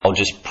I'll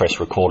just press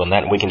record on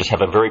that and we can just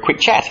have a very quick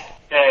chat.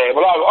 Yeah,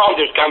 well, I'll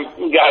just go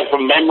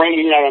from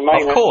memory, you know what I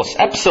mean? Of course,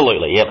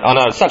 absolutely. Yep. I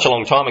know, it's such a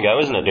long time ago,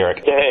 isn't it,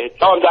 Derek? Yeah,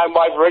 time don't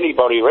wait for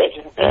anybody, Red.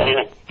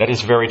 That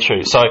is very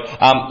true. So,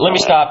 let me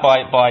start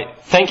by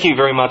thank you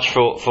very much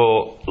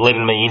for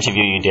letting me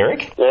interview you,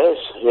 Derek. Yes,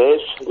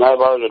 no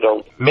worries at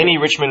all. Many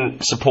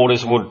Richmond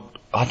supporters would,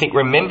 I think,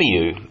 remember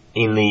you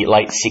in the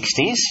late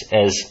 60s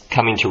as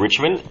coming to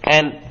Richmond,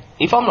 and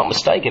if I'm not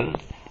mistaken,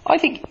 I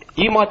think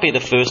you might be the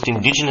first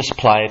Indigenous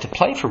player to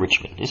play for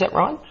Richmond. Is that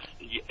right?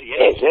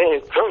 Yes,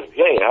 true.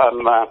 Yeah,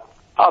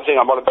 I think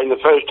I might have been the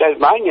first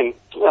Tasmanian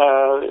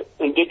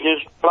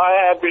Indigenous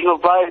player, Aboriginal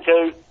player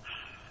to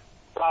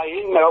play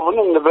in Melbourne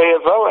in the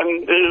VFL,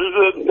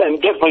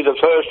 and definitely the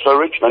first for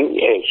Richmond.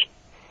 Yes.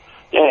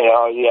 I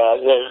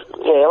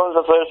was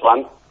the first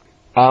one.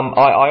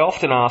 I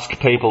often ask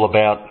people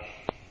about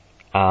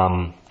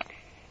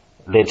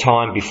their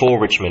time before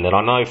Richmond, and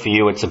I know for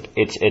you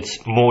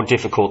it's more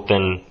difficult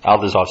than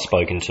others I've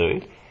spoken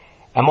to.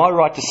 Am I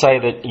right to say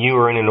that you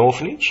were in an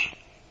orphanage?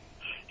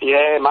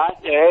 Yeah,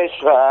 mate, yes.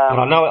 And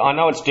I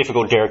know it's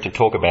difficult, Derek, to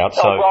talk about,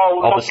 so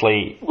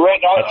obviously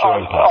that's your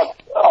own past.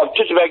 I've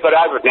just about got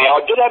over it now.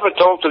 I did have a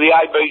talk to the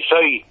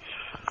ABC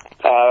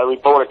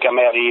reporter come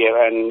out here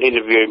and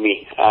interview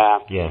me. I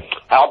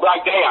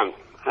broke down.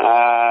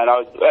 And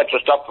I had to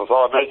stop for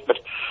 5 minutes,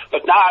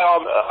 but no,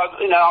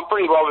 I'm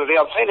pretty well with it.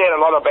 I've found out a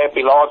lot about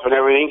my life and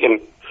everything,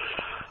 and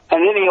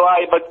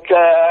anyway, but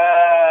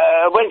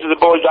I went to the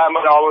boys' home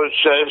when I was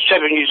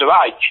 7 years of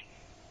age,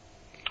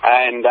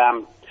 and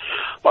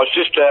my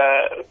sister,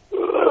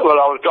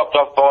 I was dropped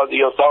off by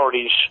the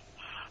authorities.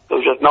 It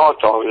was at night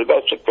time. It was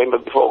about September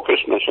before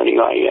Christmas,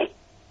 anyway. Yeah.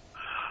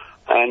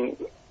 And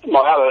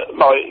my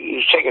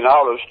second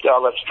oldest, I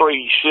got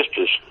three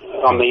sisters.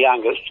 I'm the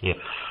youngest.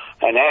 Yeah.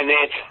 And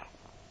Annette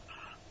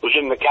was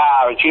in the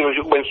car, and she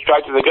went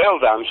straight to the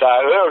girls' home. So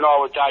her and I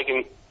were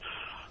taken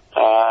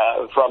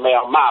from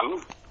our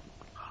mum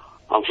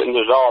on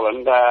Flinders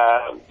Island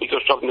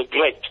because of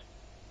neglect.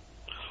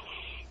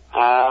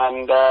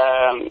 And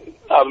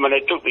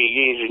it took me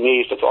years and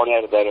years to find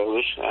out about all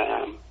this.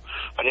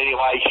 But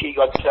anyway, she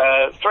got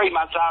 3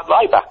 months hard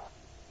labour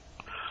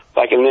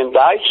back in them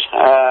days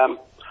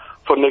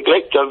for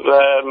neglect of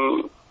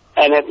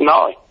Annette and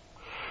I.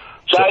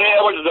 So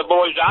I went to the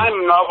boys'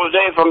 home, and I was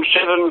there from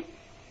 7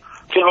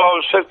 till I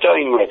was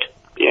 15, Rick.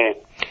 Yeah.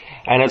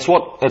 And it's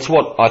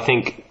what I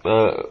think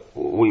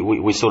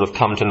we sort of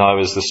come to know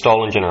as the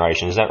stolen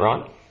generation. Is that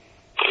right?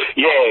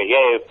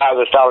 Yeah, part of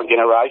the stolen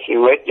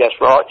generation, Rick. That's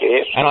right.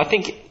 Yes. And I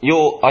think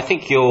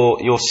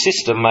your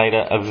sister made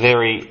a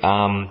very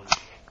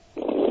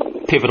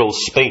pivotal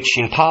speech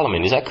in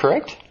Parliament. Is that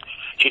correct?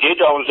 She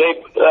did. I was there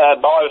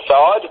by her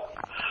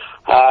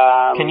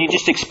side. Can you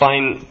just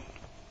explain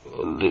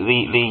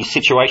the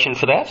situation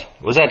for that?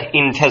 Was that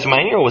in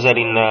Tasmania or was that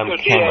in Canberra?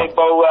 Yeah,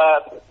 well,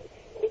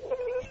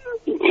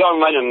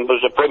 John Lennon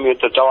was the Premier at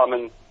the time,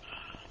 and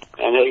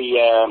he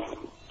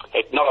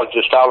acknowledged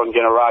the stolen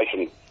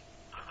generation.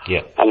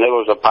 Yeah. And there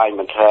was a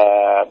payment,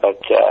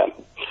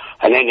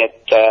 and then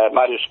it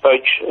made a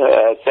speech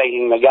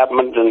thanking the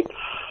government and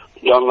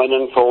John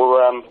Lennon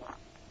for.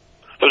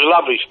 It was a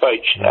lovely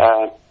speech.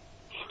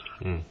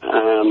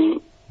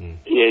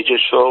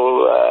 Just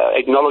for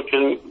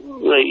acknowledging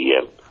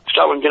the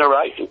stolen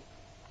generation.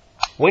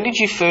 When did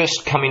you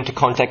first come into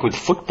contact with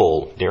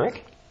football,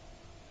 Derek?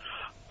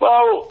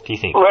 Well, do you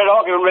think? Well,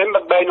 I can remember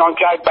being on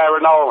Cape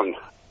Barren Island,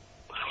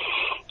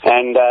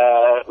 and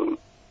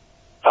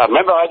I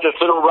remember I had this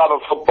little rubber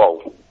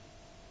football,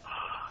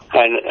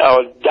 and I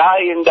was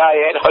day in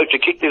day out I used to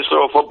kick this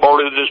little football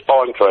into this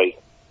pine tree,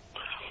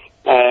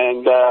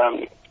 and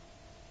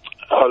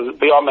I was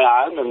behind my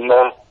own,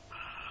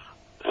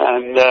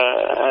 and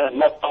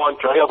that pine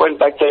tree, I went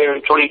back there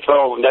in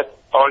 2012, and that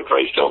pine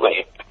tree's still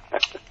there.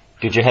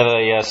 Did you have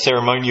a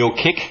ceremonial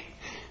kick?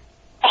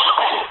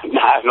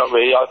 No, not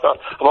really. I thought,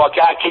 well, I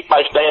can't kick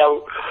much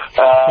now.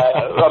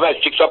 I've had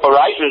 6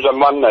 operations on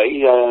one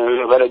knee.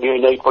 I've had a new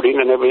knee put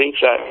in and everything.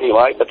 So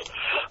anyway, but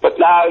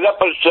no, that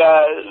was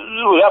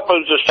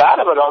the start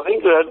of it. I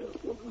think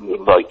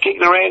by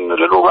kicking around the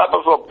little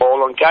rubber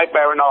football on Cape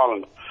Barren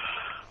Island.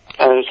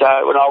 And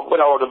so when I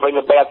would have been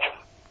about,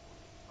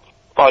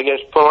 I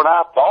guess,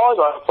 4.5,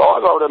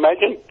 5, I would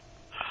imagine.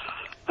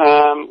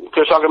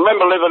 Because I can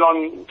remember living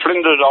on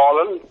Flinders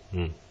Island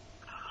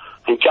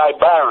in Cape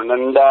Barren,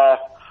 and I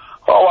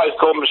always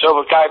called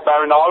myself a Cape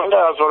Barren Islander.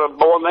 I was sort of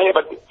born there,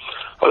 but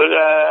I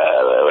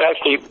was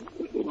actually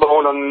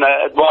born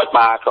at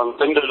Whitemark on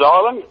Flinders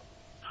Island.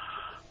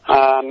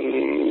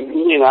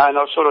 And I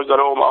sort of got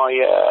all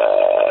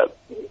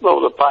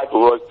the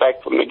paperwork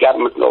back from the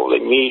government all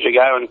them years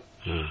ago,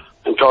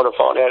 and tried to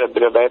find out a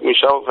bit about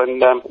myself,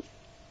 and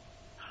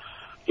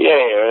they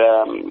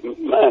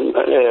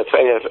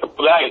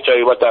can tell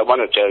you what they want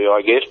to tell you,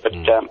 I guess, but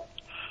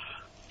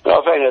I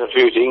found out a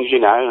few things,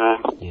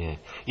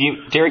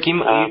 Derek,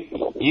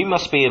 you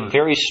must be a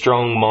very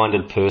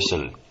strong-minded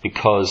person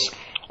because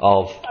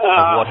of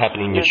what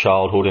happened in your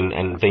childhood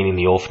and being in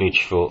the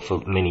orphanage for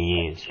many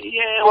years.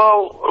 Yeah,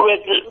 well,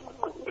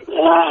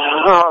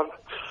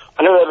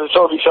 I never ever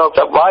saw myself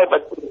that way,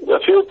 but a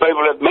few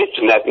people have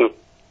mentioned that, and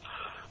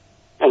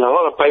a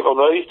lot of people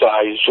these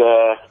days,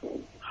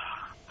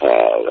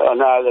 I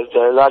know that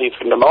a lady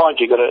friend of mine,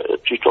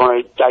 she's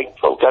trying to take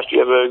full custody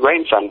of her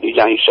grandson. He's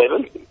only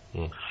 7.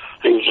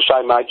 He was the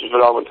same age as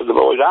when I went to the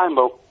boys'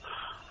 home,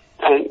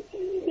 and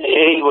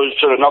he was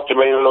sort of knocked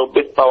around a little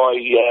bit by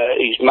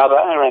his mother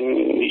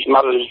and his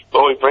mother's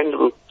boyfriend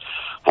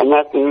and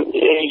that, and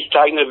he's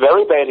taking it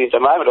very badly at the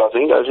moment, I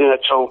think. I think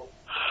that's all.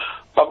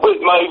 But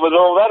with me, with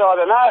all that, I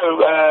don't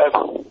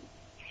know.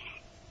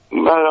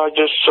 I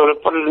just sort of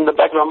put it in the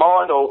back of my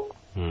mind, or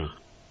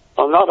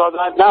not, I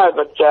don't know.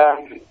 But,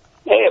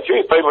 yeah, a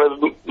few people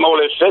have more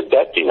or less said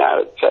that, you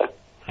know.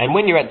 And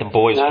when you're at the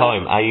boys'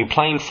 home, are you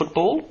playing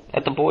football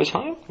at the boys'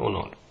 home or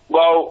not?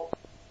 Well,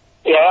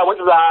 yeah, I went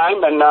to the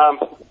home and,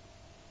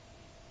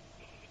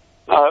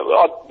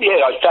 I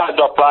started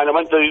off playing. I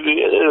went to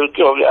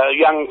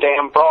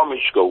Youngtown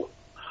Primary School.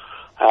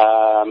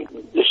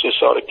 This is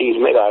sort of Kings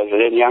Meadows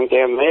in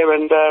Youngtown there,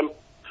 and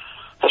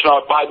that's when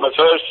I played my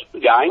first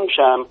games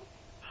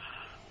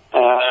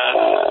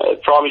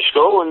at primary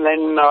school, and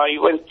then I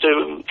went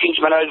to Kings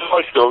Meadows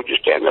High School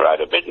just down the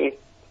road a bit, and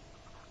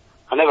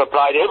I never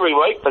played every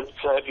week, but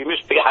if you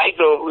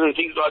misbehaved or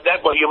things like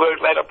that, well, you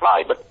weren't allowed to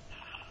play, but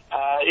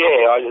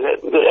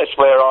that's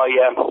where I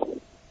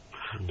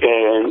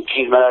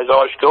Kings Meadows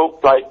High School,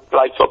 played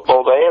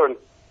football there, and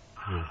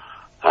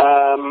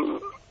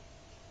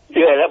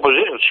yeah, that was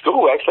it at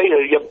school, actually.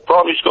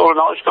 Primary school and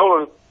high school,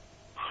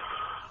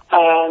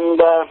 and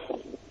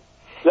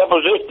that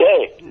was it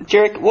there.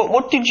 Derek,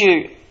 what did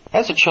you,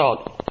 as a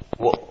child,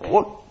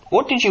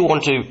 what did you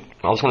want to,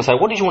 I was going to say,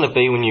 what did you want to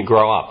be when you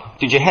grow up?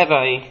 Did you have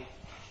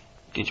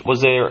was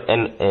there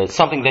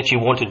something that you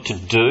wanted to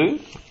do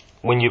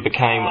when you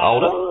became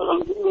older? No,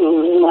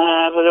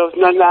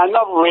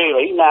 not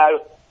really, no.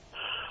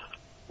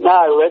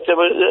 No, there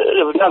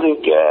was nothing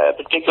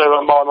particular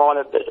on my mind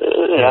at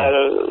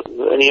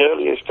any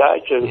earlier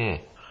stage. To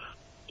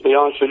be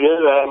honest with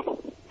you.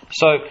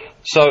 So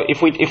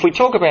if we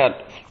talk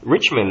about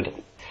Richmond,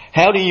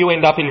 how do you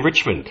end up in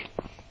Richmond?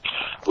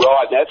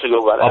 Right, that's a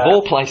good one. Of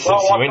all places,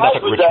 you end up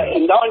at Richmond.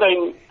 In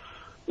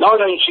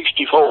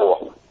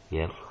 1964.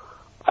 Yeah.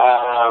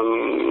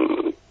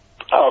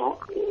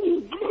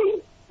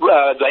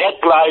 They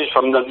had players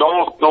from the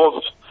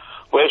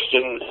northwest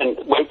and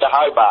went to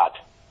Hobart.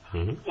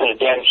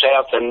 Down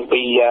south, and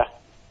we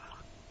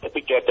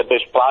picked out the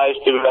best players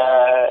to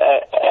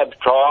have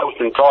trials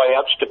and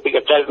tryouts to pick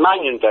a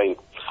Tasmanian team.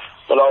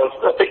 But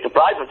I picked to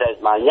play for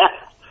Tasmania,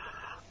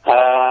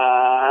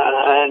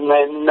 and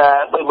then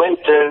we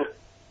went to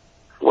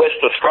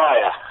West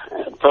Australia,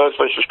 Perth,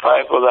 West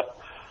Australia, for the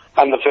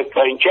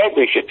under-15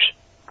 championships.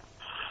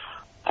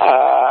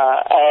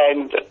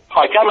 And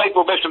I come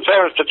equal best and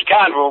fairest at the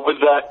carnival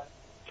with a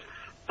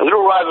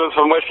little rover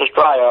from West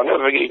Australia. I'll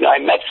never forget his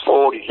name, Max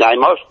Ford, his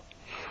name was.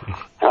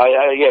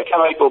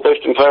 Come equal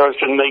best and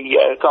fairest in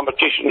the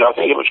competition. I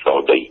think it was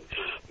called the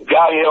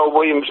J.L.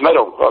 Williams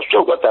Medal. I've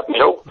still got that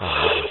medal.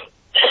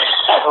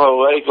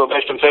 Equal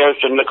best and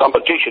fairest in the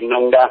competition.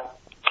 And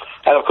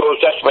of course,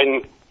 that's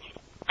when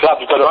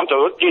clubs got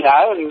onto it, you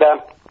know, and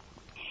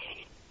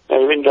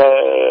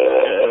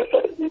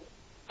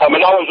I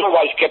mean, I was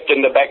always kept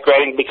in the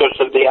background because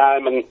of the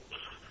home and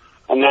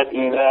that,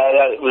 and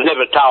was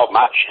never told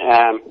much.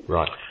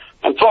 Right.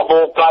 And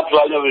football clubs,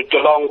 like there was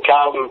Geelong,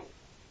 Carlton,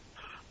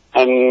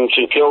 and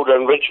St Kilda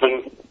and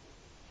Richmond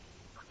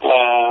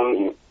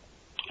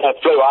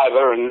flew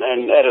over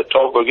and had a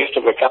talk with just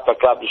of a couple of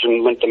clubs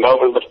and went to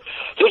Melbourne. But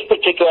this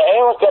particular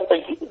hour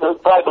company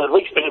played with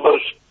Richmond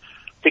was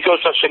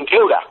because of St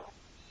Kilda.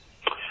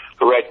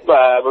 We were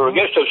a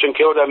guest of St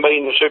Kilda, me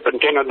and the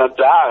superintendent at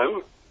the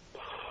home.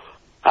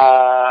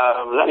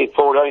 I was only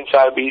 14,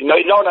 so it'd be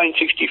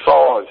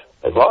 1965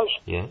 it was.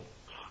 Yeah.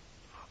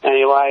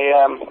 Anyway,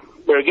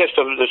 we were a guest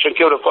of the St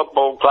Kilda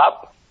Football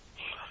Club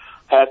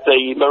at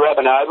the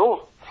Moorabbin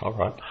Oval. All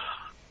right.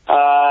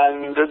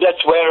 And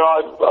that's where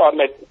I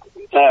met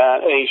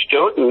Ian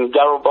Stewart and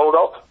Darryl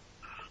Baldock.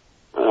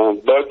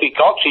 Berkeley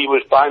Cox, he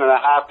was playing on a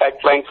half-back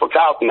flank for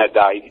Carlton that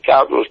day.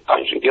 Carlton was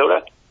playing St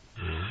Kilda.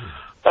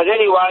 But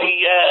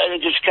anyway,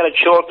 just cut it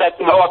short, that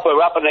night we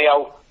were up in the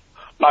old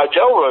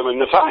motel room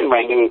and the phone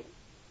rang,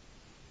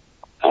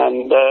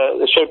 and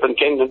the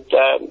superintendent,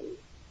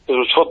 it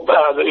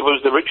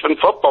was the Richmond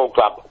Football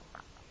Club.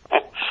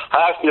 I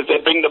asked them if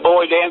they'd bring the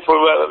boy down for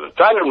a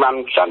training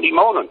run Sunday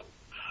morning.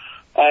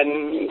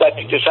 And they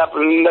picked us up,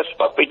 and that's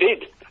what we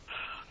did.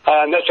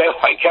 And that's how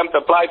I came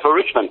to play for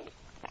Richmond.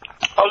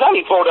 I was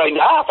only 14 and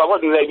a half. I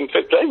wasn't even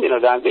 15, I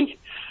don't think.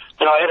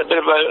 And I had a bit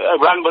of a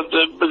run with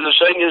the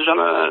seniors on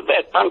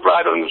that punk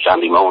ride on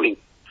Sunday morning.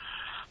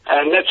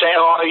 And that's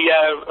how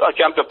I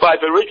came to play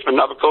for Richmond.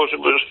 Now, of course, it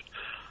was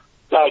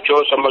no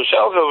choice of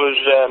myself. It was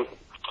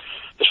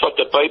it's what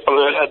the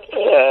people at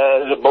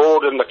the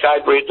board and the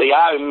cadre at the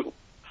home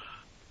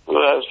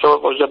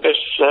thought was the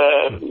best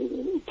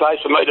place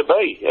for me to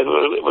be. It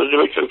was the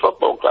Richmond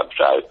Football Club.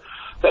 So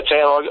that's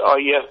how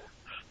I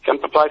came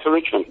to play for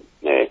Richmond.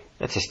 Yeah.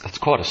 That's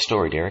quite a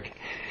story, Derek.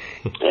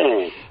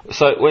 Yeah. They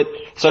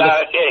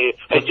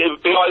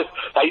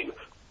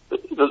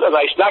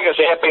snug us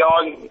out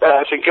behind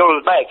St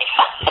Kilda's back.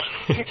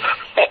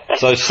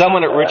 So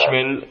someone at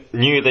Richmond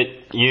knew that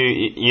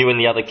you and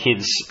the other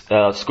kids,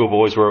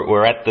 schoolboys,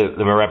 were at the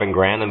Moorabbin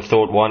ground and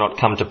thought, why not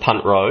come to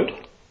Punt Road?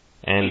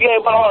 And yeah,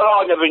 but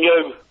I never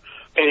knew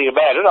anything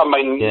about it. I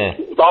mean,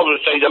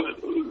 obviously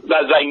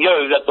they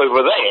knew that we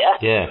were there.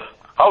 Yeah.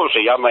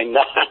 Obviously, I mean,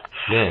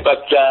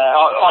 but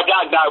I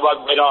don't know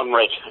what went on,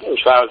 Rich, as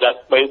far as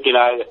that went, you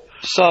know.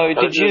 So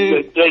did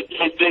you...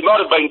 There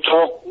might have been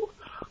talk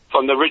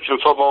from the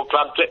Richmond Football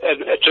Club to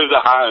the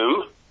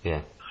home.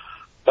 Yeah.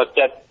 But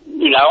that,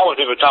 you know, I was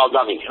never told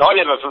nothing. I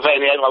never found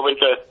out. I went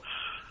to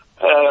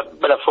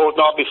about a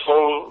fortnight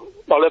before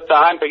I left the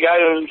home to go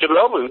to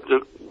Melbourne to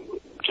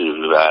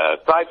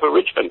play for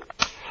Richmond.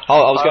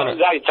 Oh, I was going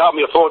to... They told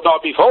me a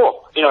fortnight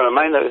before, you know what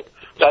I mean?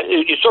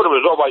 You sort of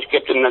was always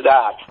kept in the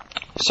dark.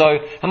 So,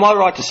 am I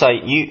right to say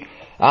you,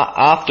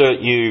 after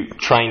you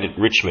trained at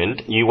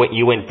Richmond, you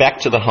went back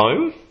to the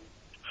home?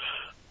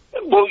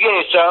 Well,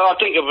 yes, I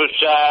think it was.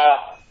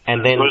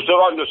 And then it was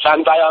on the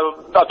Sunday.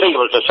 I think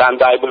it was the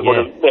Sunday we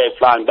would have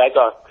flown back.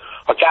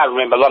 I can't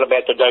remember a lot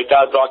about the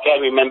details, but I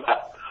can remember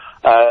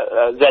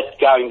that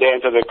going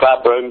down to the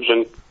club rooms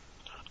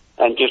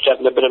and just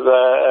having a bit of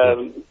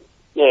a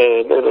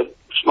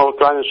small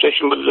training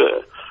session with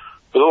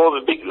all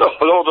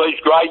these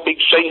great big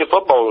senior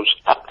footballers.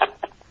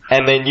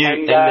 And then you...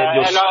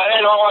 I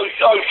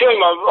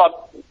assume,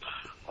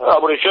 I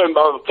would assume,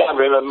 I can't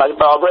remember,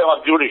 but I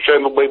would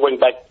assume we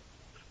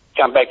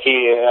come back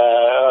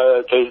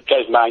here to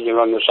Tasmania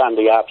on the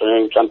Sunday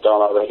afternoon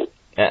sometime, I reckon.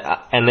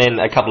 And then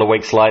a couple of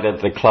weeks later,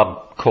 the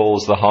club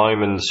calls the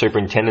home and the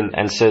superintendent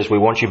and says, we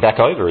want you back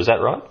over, is that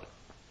right?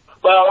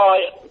 Well,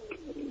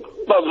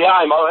 the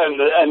home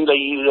and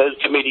the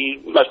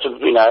committee must have,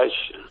 you know,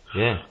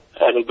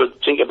 had a good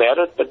think about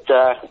it, but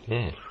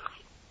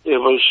it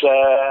was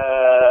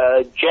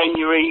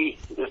January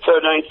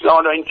 13th,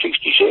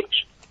 1966.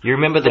 You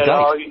remember the date?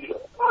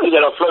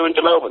 That I flew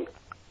into Melbourne.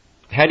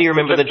 How do you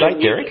remember the date,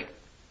 Derek?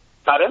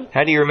 Pardon?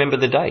 How do you remember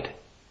the date?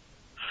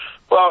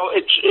 Well,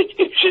 it's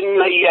in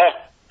the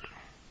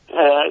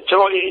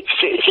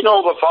it's in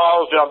all the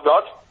files that I've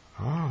got.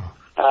 Oh.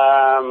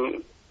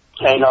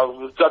 And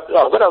I've got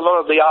a lot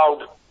of the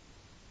old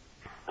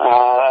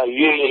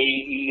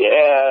uni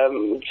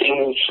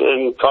things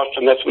and costs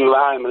and that's from the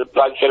home, and the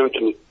bloke sent them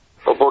to me,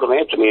 or brought them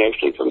out to me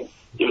actually from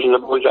using the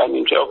boys' home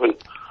himself, and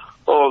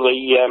all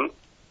the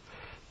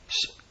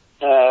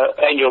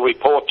annual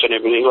reports and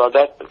everything like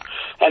that.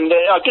 And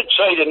I did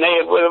see it in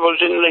there, whether it was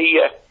in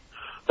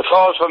the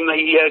files from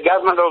the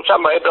government or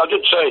somewhere, but I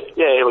did see it.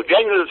 Yeah, it was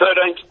January the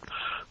 13th,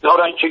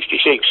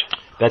 1966.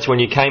 That's when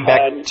you came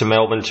back to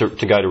Melbourne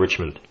to go to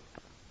Richmond.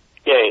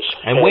 Yes.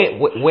 And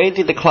where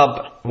did the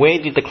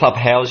club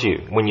house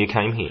you when you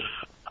came here?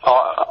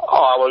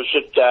 I was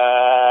at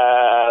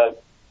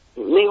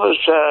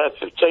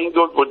 15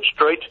 Goodwood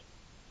Street,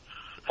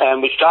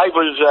 and we stayed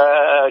with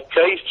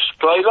Keith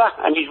Cleaver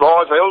and his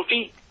wife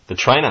Elsie. The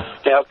trainer.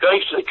 Now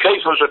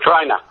Keith was a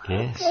trainer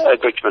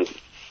at Richmond.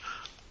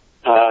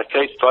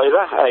 Keith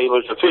Cleaver, he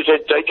was a phys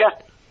ed teacher,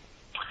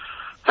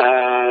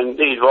 and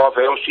his wife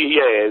Elsie,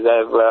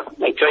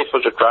 and Keith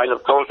was a trainer,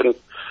 of course,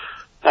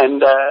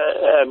 and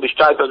we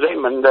stayed with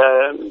them, and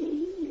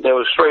there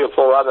was 3 or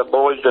 4 other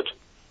boys that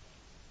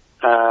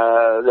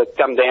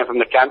come down from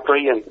the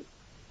country and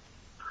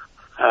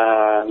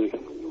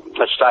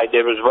that stayed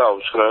there as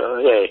well. So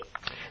yeah.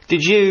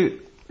 Did you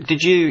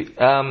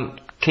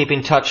keep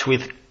in touch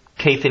with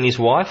Keith and his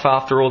wife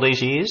after all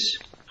these years?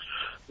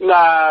 No,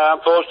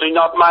 unfortunately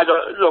not, mate.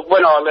 Look,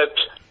 when I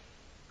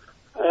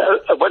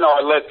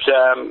left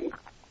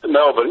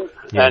Melbourne,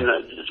 and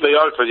to be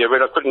honest with you,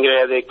 I couldn't get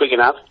out of there quick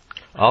enough.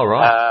 Oh,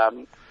 right.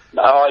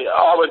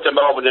 I went to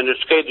Melbourne and it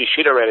scared the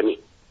shit out of me,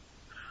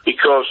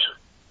 because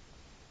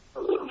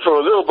for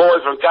a little boy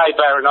from Cape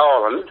Barren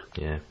Island,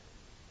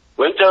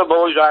 went to a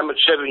boys' home at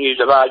 7 years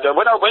of age.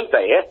 When I went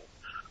there,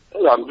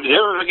 I'll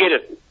never forget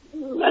it,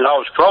 and I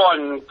was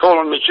crying,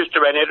 calling my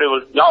sister Annette, who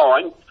was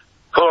 9,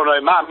 calling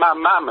her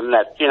mum, and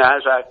that, you know.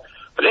 So,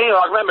 but anyway,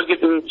 I remember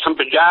getting some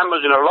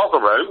pajamas in a locker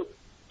room,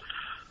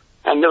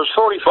 and there was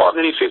 45,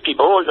 nearly 50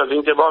 boys, I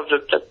think there was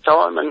at that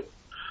time, and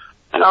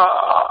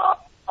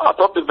I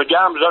put my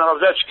pajamas on, I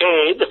was that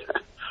scared.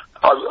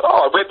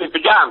 I wet my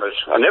pajamas.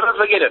 I'll never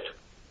forget it.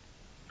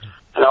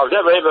 And I was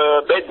never ever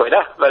a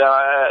bedwetter, but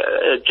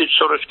it just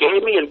sort of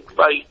scared me, and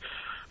by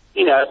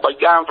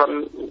going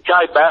from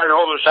Cape Barren,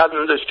 all of a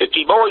sudden there's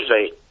 50 boys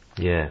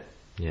there.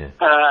 Yeah.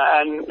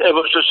 And it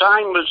was the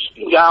same as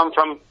going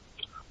from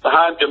the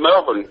home to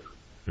Melbourne.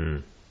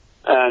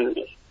 And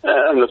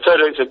on the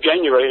 13th of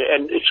January,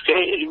 and it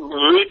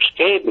really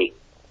scared me.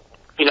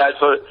 You know,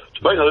 to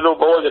be a little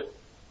boy that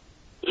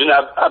was in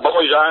a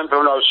boys' home from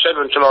when I was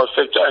 7 till I was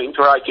 15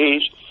 for 8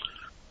 years,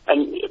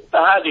 and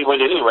I hardly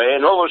went anywhere,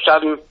 and all of a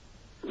sudden,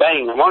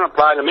 bang, I want to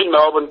play them in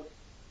Melbourne,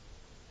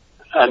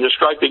 and this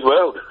great big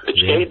world. It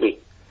scared me.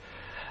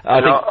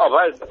 I've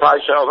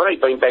only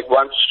been back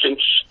once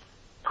since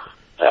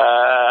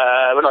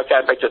when I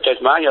came back to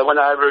Tasmania, I went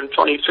over in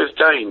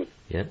 2015.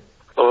 Yeah.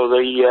 For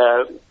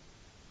the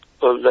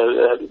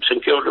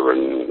St Kilda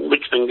and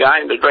Richmond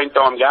game, the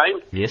Dreamtime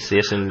game. Yes,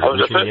 and that was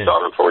the first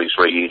time in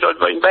 43 years I'd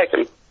been back,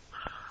 and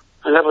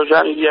that was the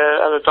only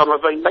other time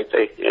I've been back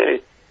there. Yeah.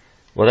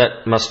 Well,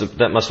 that must have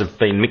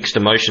been mixed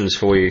emotions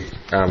for you.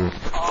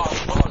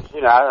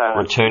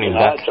 Returning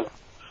back.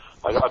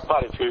 I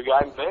played a few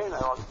games there, and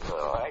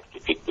I actually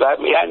picked my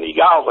only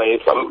goal there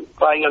from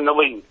playing on the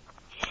wing.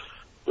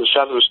 The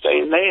southern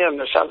stand there on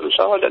the southern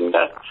side, and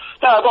it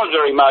was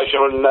very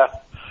emotional, and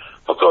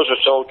of course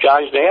it's all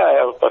changed now,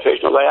 how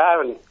professional they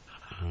are, and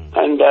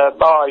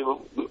by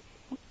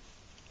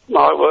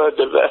my word,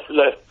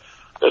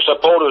 the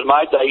supporters,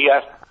 mate, they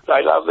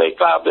love their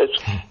club. They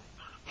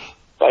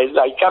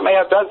come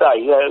out, don't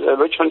they, the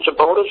Richmond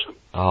supporters?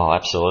 Oh,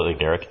 absolutely,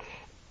 Derek.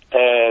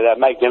 They're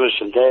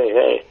magnificent,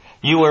 yeah.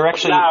 You were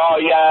actually... No,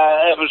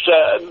 it was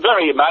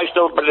very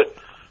emotional, but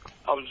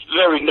I was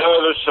very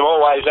nervous, I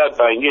always have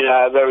been,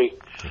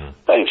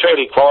 been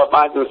fairly quiet,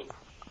 mate, and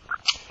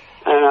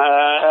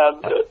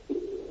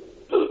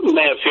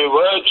a few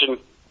words, and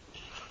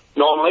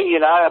normally,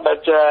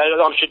 but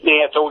I'm sitting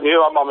here talking to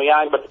you, I'm on my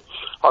own, but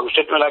I can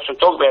sit and relax and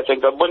talk about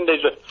things, but when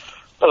there's a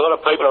lot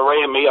of people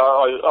around me,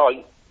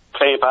 I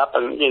clamp up,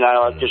 and,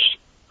 I just...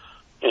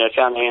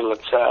 can't handle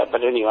it, but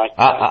anyway.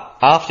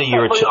 After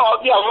you returned...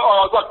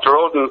 I got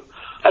through it,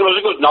 and it was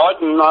a good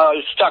night, and I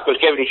was stuck with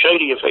Kevin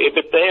Sheedy a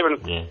bit there, and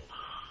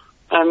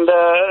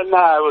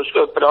it was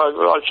good, but I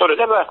sort of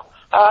never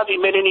hardly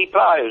met any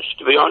players,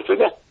 to be honest with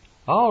you.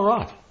 Oh,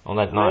 right, on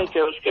that night. I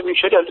was Kevin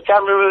Sheedy. I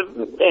can't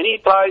remember any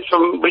players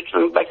from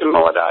Richmond back in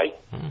my day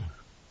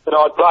that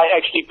I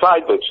actually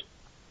played with.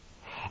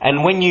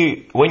 And when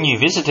you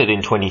visited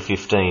in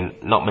 2015,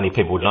 not many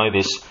people know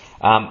this,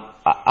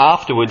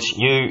 afterwards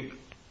you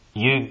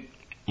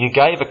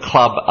gave a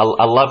club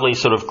a lovely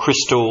sort of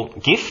crystal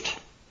gift,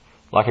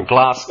 like a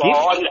glass gift.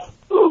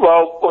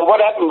 Well, what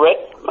happened, Red?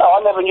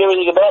 I never knew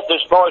anything about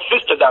this. My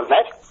sister done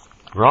that.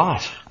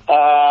 Right.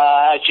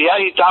 She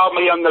only told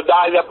me on the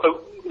day that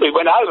we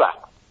went over.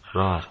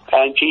 Right.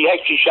 And she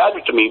actually showed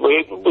it to me.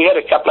 We had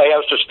a couple of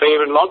hours to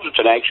spare in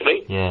Launceston,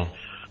 actually. Yeah.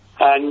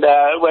 And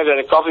we had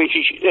a coffee.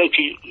 She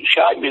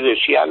showed me this.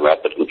 She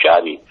unwrapped it and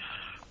showed me.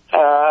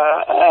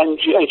 And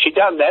she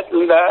done that,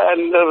 and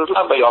it was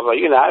lovely of her,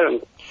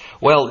 And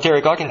well,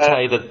 Derek, I can tell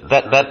you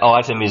that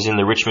item is in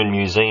the Richmond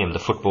Museum, the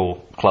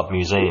football club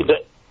museum.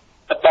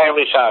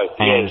 Apparently so.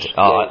 And yes,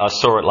 I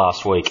saw it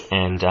last week,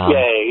 and the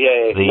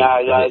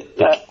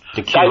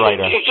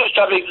curator. It's just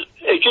something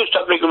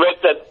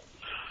that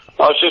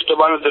my sister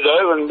wanted to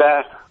do, and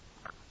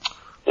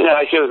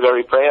she was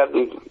very proud,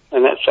 and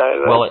that's so.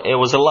 Well, it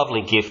was a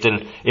lovely gift,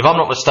 and if I'm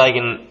not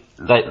mistaken,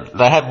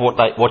 They have what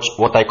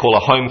they call a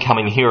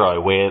homecoming hero,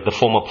 where the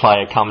former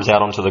player comes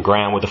out onto the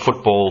ground with a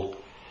football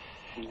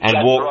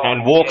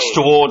and walks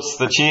towards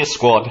the cheer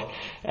squad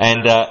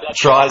and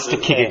tries to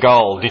kick a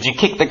goal. Did you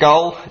kick the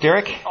goal,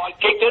 Derek? I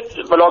kicked it,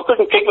 but I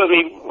couldn't kick with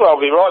my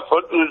right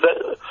foot.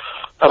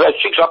 I've had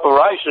 6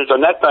 operations on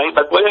that thing,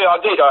 but when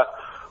I did, I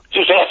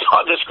just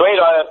outside the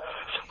square.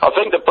 I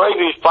think the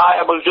previous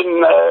player was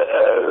in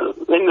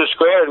the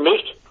square and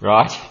missed.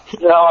 Right.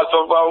 I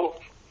thought,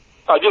 well,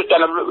 I just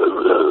done a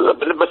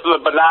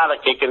banana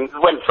kick and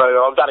went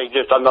through. I've done it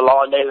just on the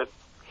line there.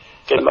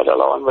 Didn't make the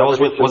line. Was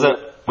it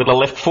with the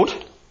left foot?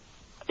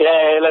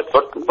 Yeah, left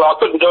foot. Well, I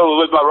couldn't do it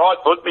with my right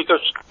foot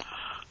because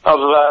of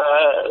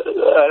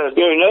a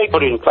new knee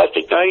put in,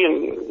 plastic knee,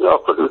 and I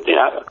couldn't,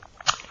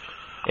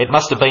 It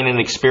must have been an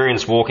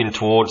experience walking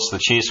towards the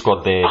cheer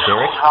squad there,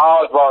 Derek.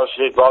 Oh, it was.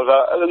 Look, I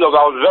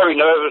was very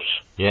nervous.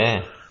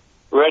 Yeah.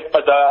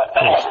 But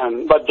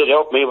what did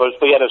help me was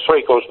we had a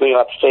 3-course meal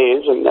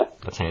upstairs, and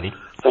that's handy.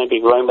 In a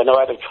big room, but I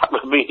had a couple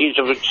of beers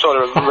of it, sort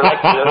of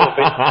relaxed a little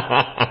bit.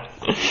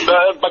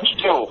 But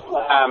still,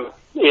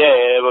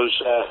 it was.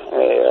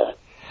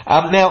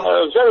 Now,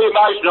 it was very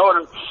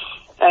emotional,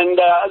 and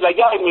they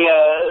gave me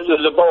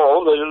the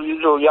ball, the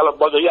yellow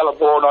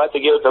ball, and I had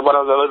to give it to one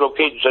of the little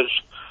kids as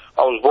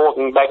I was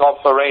walking back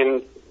off the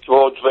end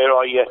towards where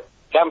I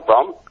come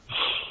from.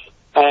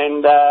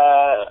 And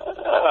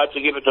I had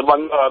to give it to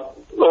one,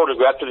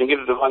 autographed it and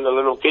give it to one of the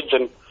little kids,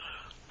 and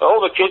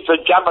all the kids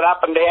were jumping up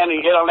and down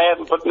and yelling out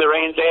and putting their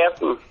hands out,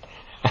 and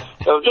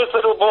there was this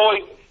little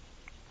boy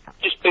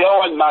just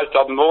behind most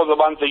of them, all the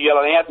ones that were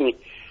yelling out, and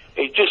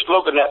he's just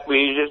looking at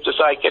me just to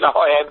say, can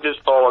I have this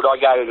ball? And I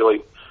gave it to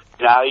him.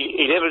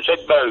 He never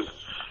said boo.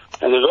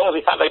 And there's all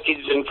the other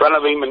kids in front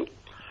of him and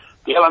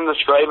yelling and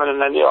screaming,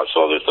 and then I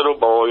saw this little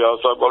boy, I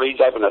thought, well,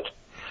 he's having it.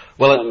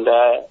 Well, and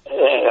I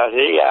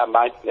said, yeah,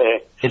 mate.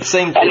 It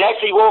seemed... And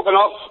actually walking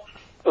off,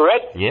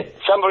 Red,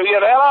 somebody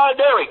yelled, hello,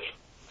 Derek.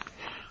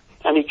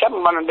 And he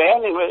came running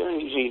down,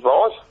 he's his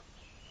voice.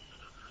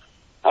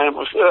 And it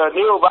was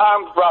Neil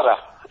Barham's brother,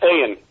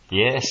 Ian.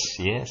 Yes.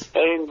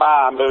 Ian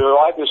Barham, who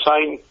I hadn't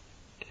seen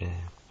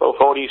for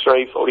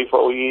 43,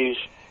 44 years.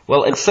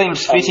 Well, it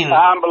seems fitting...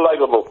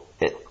 Unbelievable.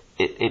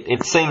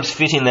 It seems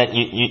fitting that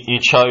you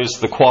chose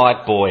the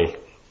quiet boy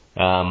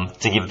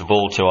to give the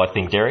ball to, I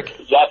think, Derek.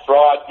 That's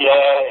right,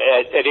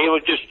 yeah. And he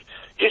was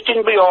just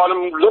in behind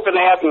him, looking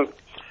out and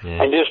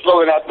just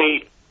looking at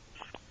me.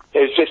 It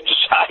was just to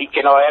say,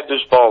 can I have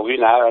this ball,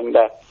 and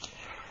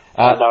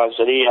and I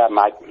said, yeah,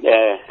 mate.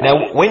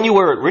 Now, when you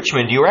were at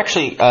Richmond, you were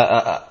actually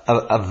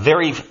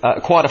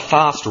quite a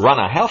fast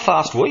runner. How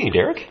fast were you,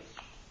 Derek?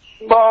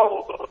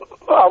 Well,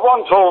 I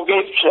won 12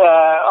 games.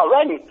 I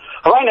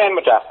ran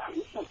amateur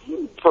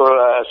for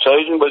a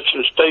season with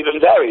Stephen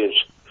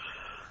Darius.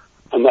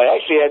 And they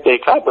actually had their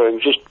club room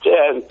just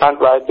in Punt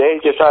Road there,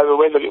 just over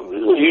where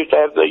we used to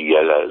have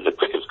the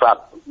cricket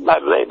club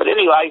over there. But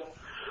anyway,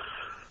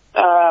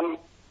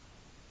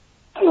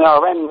 I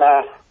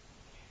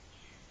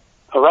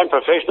ran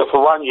professional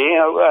for 1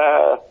 year,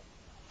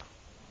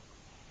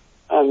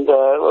 and we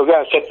were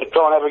going to set to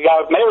try and have a go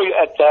at Mary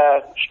at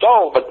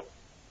Stoll, but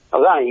I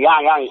was only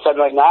young, only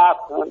 17 and a half,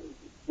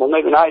 well,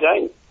 even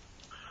 18.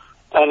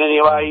 And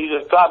anyway,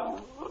 the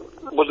club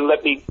wouldn't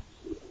let me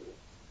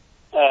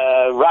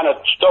run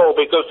at Stoll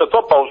because the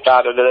football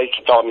started at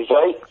Easter time, you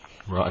see.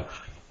 Right.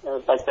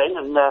 Back then,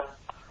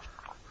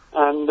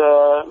 and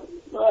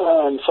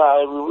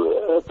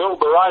so Bill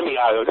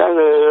Baromeo,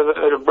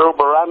 Bill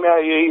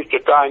Baromeo, you used to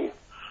train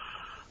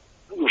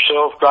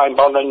yourself, train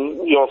Bond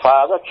and your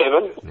father,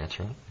 Kevin. That's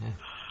right, yeah.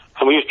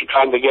 And we used to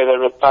train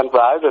together at Punt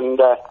Road and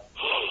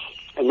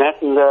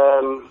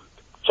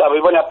so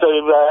we went up to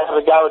have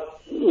a go at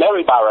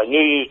Maryborough,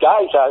 New Year's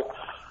Day, so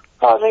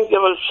I think it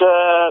was,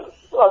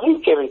 I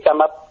think Kevin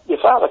your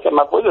father came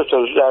up with us. It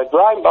was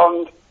Graham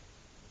Bond,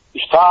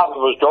 his father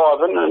was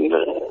driving, and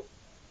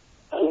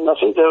I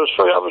think there was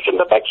 3 of us in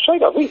the back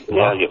seat, I think.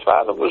 Yeah, your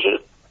father was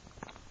it.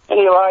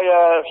 Anyway,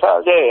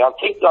 so yeah, I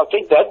think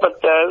that,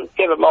 but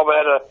Kevin might have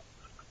had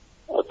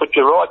to put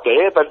you right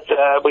there, but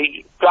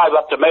we drove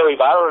up to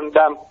Maryborough, and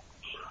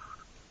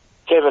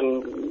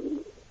Kevin,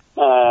 I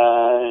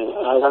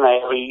don't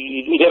know,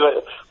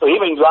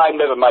 him and Graham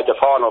never made the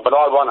final, but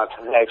I won it,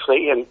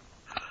 actually, and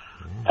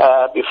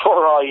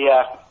before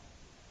I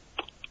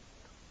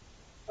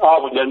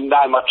wouldn't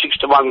know what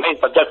 6-1 meant,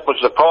 but that was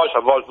the price I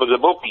was with the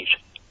bookies.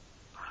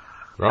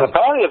 Right.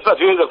 Apparently, a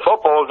few of the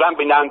footballs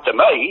unbeknown to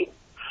me,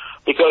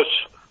 because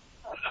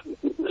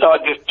I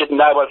just didn't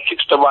know what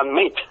 6-1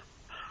 meant.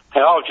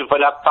 And I was just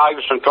went up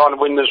Ferguson and trying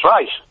to win this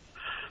race.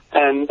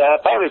 And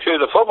apparently a few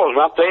of the footballs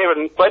went up there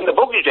and playing the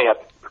bookies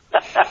out.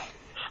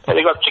 And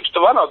they got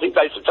 6-1, I think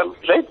they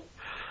said.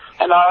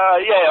 And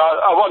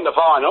I won the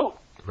final.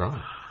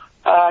 Right.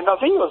 And I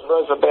think it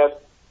was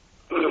about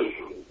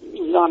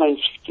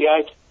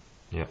 1968.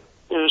 Yeah.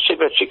 It was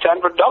about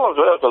 $600. That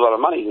was a lot of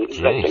money.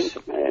 Jeez.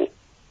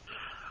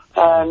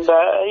 And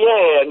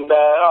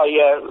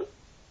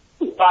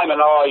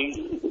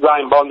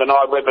Graham Bond and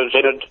I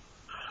represented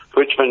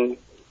Richmond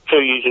 2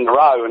 years in a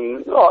row,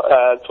 and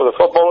for the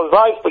footballers'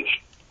 race,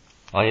 which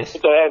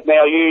they have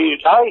now New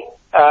Year's Day,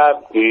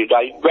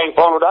 Grand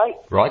Final Day.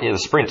 Right, yeah, the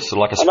sprint, so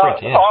like a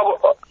sprint, yeah.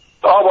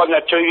 I won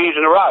that 2 years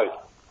in a row.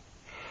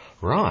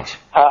 Right.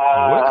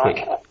 Work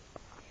quick.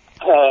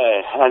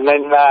 And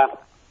then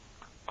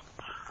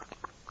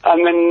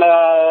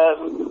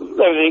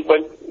everything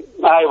went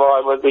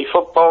haywire with the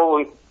football,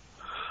 and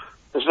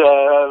was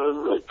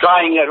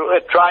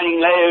training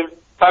there,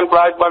 Punt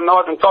Road one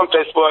night, and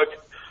contest work.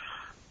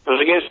 It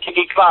was against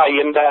Kiki Clay,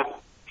 and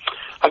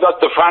I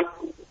got the front,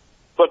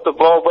 got the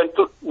ball, went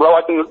to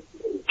right and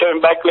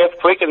turned back left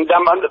quick and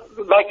dumped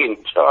back in.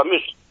 So I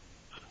missed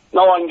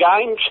 9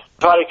 games.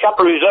 I had a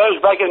couple of reserves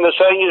back in the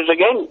seniors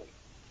again,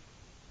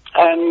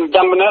 and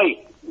done my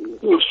knee.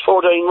 It was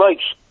 14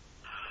 weeks.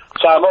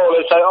 So more or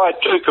less, I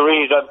had 2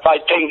 careers. I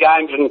played 10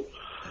 games and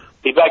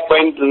he back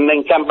went and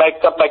then got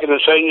back in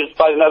the seniors,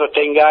 played another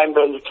 10 games,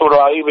 and thought,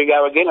 here we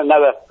go again,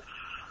 another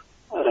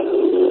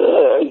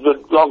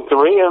good long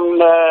career, and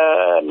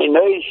my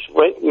knees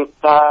went, and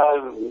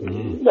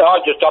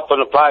I just stopped on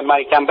the plane,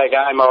 mate, come back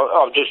home.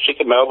 I was just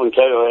sick of Melbourne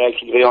too,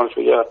 actually, to be honest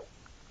with you.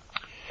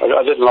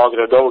 I didn't like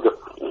it at all.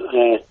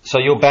 So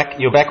your back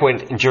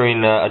went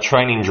during a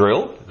training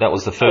drill. That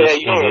was the first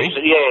injury.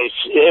 Yes,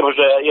 it was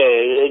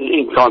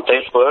in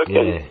contest work.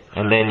 Yeah,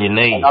 and then your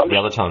knee the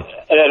other time.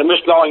 And I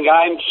missed 9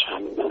 games.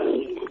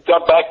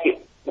 Got back,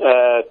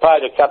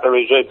 played a couple of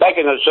reserves, back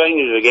in the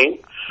seniors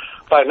again.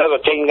 Played another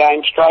 10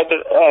 games straight,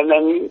 and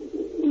then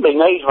my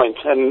knees went.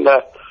 And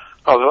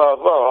I've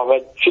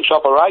had 6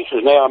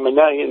 operations now on my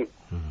knee, and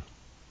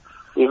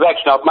my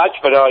back's not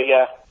much, but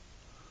I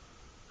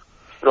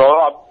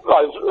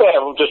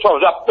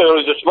was up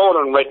early this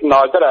morning, and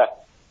I got a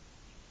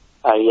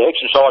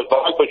exercise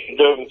bike, which you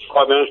do in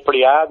 5 minutes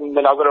pretty hard, and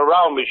then I've got a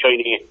rowing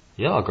machine here.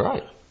 Yeah,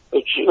 great.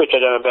 Which I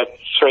done about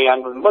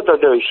 300, what did I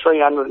do,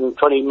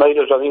 320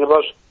 metres, I think it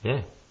was.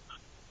 Yeah.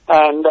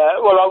 And,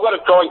 I've got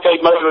to try and keep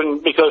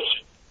moving because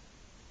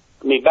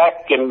my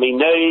back and my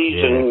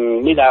knees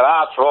and,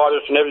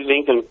 arthritis and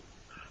everything, and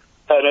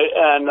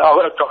I've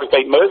got to try and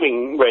keep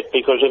moving, Brett,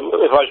 because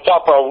if I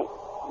stop, I'll,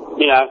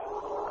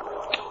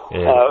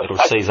 it'll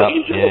seize up.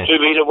 Yeah. To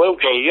be in a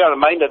wheelchair, you know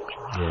what I mean?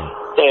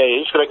 You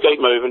just got to keep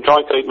moving,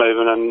 try and keep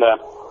moving, and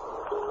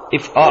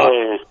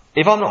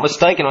if I'm not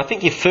mistaken, I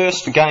think your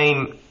first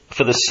game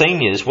for the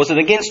seniors, was it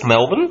against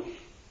Melbourne?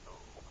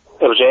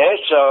 It was, yes,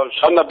 so I was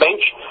on the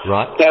bench.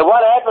 Right. Now, what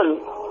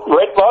happened,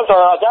 Brett, was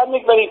I don't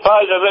think many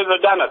players have ever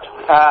done it.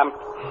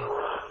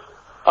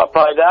 I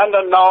played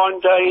under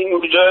 19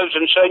 reserves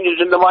and seniors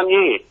in the 1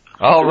 year.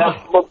 Oh, right.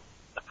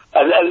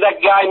 And that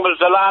game was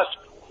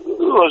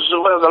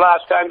one of the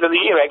last games of the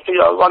year, actually.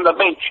 I was on the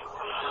bench.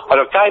 And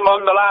I came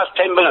on the last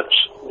 10 minutes.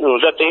 It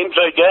was at the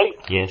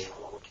MCG. Yes.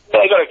 Yeah,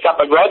 I got a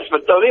couple of grabs,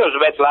 but I think it was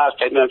about the last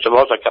 10 minutes of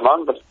what I come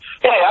on. But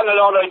yeah, under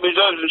 19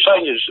 reserves and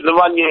seniors in the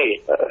 1 year.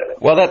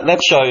 Well,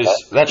 that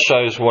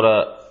shows what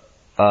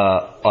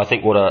I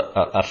think what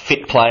a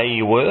fit player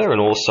you were, and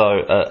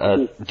also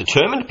a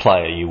determined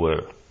player you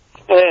were.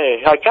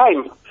 Yeah, I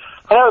came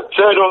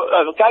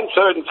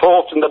third and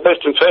fourth and the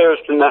best and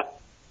fairest in the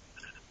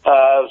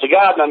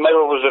Gardner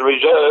medal was the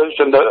reserves,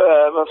 and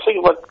I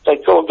think what they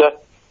called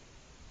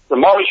the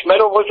Morris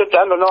medal, was it,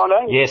 under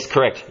 19? Yes,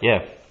 correct,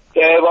 yeah.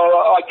 Yeah, well,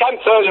 I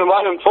came third in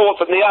one and fourth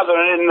in the other,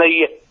 and in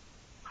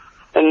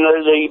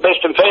the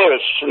best and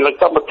fairest in the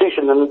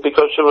competition, and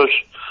because it was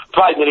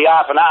played nearly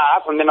half and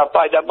half, and then I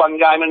played that one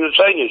game in the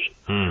seniors.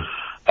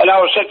 And I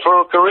was set for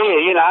a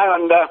career, you know,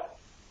 and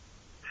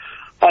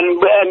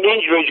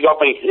injuries got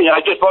me. You know,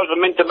 it just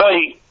wasn't meant to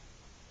be,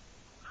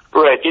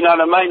 Brett, you know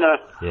what I mean?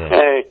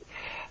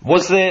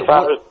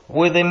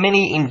 Were there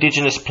many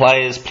Indigenous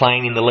players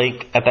playing in the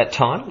league at that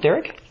time,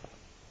 Derek?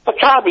 I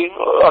can't be.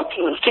 I'm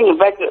thinking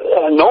back.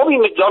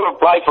 Normie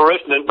McDonald played for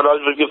Essendon, but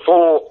it was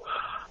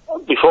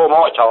before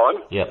my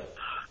time. Yep.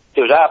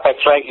 There was halfback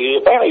Frankie.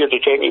 Apparently he was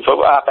a champion for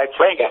halfback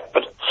Frankie.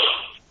 But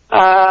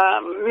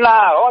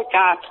no, I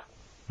can't.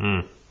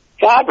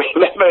 Can't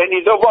remember any.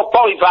 Well,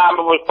 Polly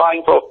Farmer was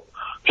playing for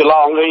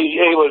Geelong.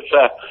 He was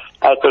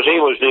because he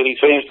was nearly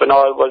finished when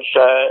I was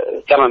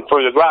coming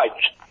through the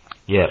grades.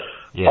 Yeah.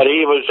 Yeah. But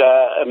he was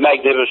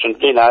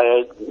magnificent, you know.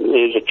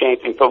 He was a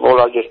champion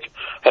footballer. I just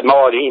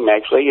admired him,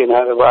 actually, you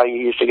know, the way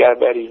he used to go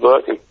about his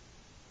work and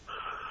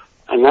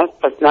that.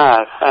 But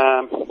no,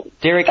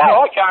 Derek,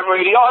 I can't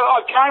really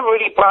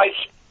place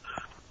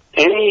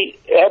any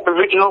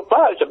Aboriginal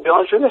players, to be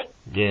honest with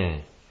you.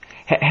 Yeah.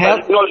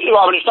 It's not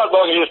like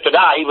it is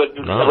today, but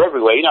they're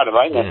everywhere, you know what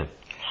I mean? Yeah.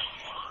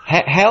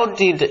 How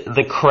did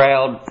the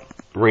crowd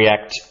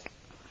react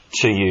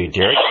to you,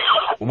 Derek?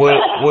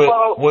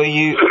 Were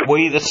you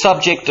the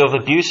subject of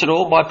abuse at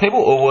all by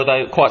people, or were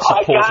they quite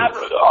supportive?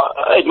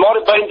 It might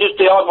have been just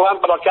the odd one,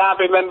 but I can't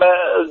remember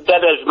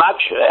that as much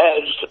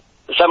as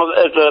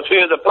a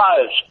few of the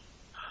players.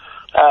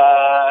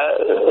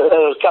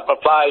 There was a couple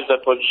of players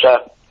that was,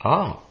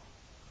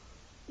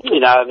 you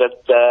know,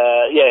 that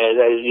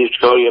they used to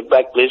call you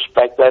back this,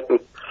 back that, and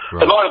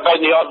It might have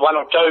been the odd one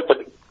or two, but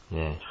you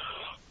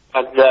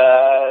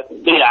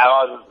know,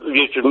 I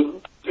used to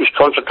just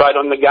concentrate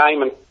on the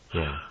game and.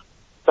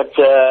 But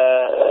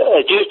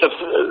it used to,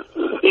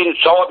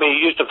 inside me,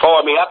 it used to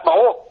fire me up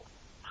more.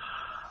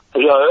 I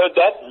heard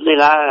that, you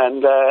know,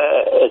 and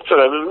it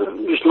sort of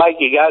just make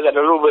you go that a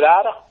little bit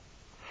harder.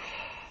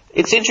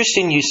 It's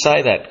interesting you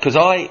say that, because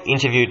I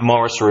interviewed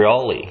Maurice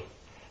Rioli,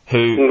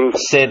 who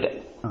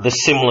said the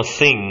similar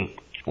thing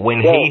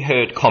when he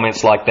heard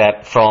comments like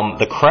that from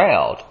the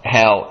crowd,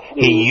 how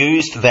he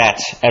used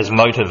that as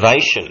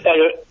motivation.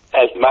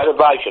 As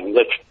motivation,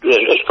 that's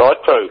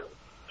quite true.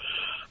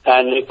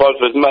 And it was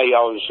with me,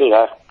 I was, you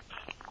know,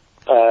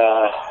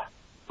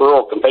 we're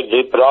all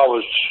competitive, but I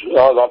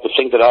like to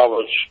think that I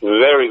was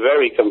very,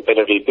 very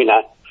competitive, you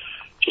know,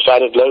 to say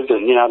that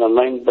losing, you know what I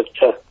mean? But,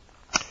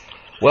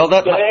 well,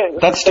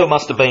 that still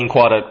must have been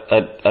quite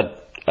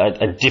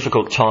a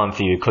difficult time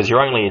for you, because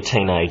you're only a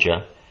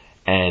teenager,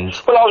 and...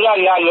 Well, I was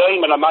only 18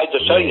 when I made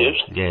the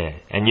seniors. Yeah,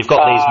 and you've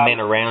got these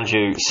men around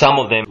you, some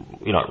of them,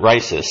 you know,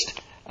 racist.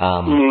 There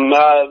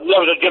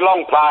was a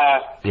Geelong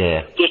player.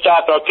 Yeah. Just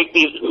after I kicked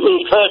his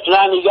first and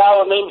only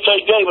goal on the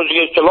MCG was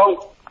against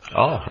Geelong.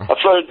 Oh. I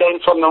flew then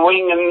from the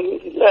wing,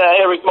 and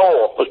Eric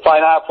Moore was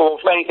playing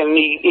half-forward flank, and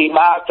he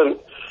marked and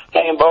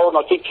handballed, and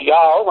I kicked the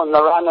goal and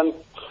the run, and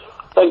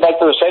went back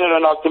to the centre,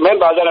 and I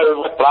remember, I don't know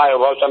what player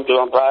it was, some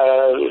Geelong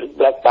player,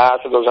 Black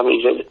Bastard or something,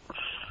 he said.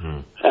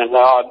 And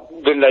I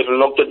didn't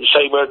even look at to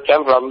see where it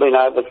came from, you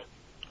know, but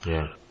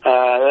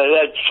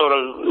that sort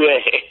of,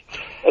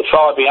 it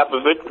fired me up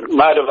a bit,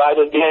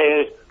 motivated,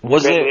 Were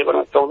there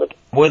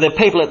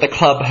people at the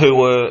club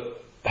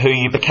who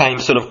you became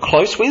sort of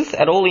close with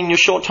at all in your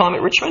short time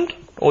at Richmond?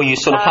 Or you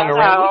sort of hung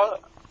around with?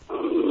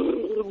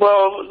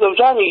 Well, there was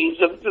only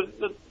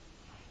the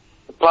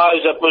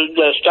players that would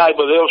stay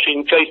with Elsie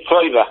and Keith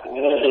Cleaver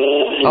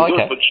in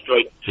Goodwood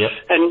Street. Yep.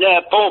 And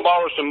Paul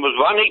Morrison was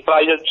one. He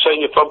played at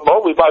senior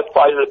football. We both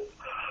played at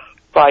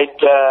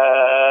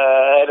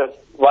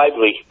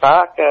Waverley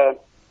Park.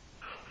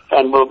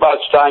 And we were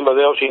both staying with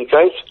Elsie and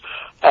Keith.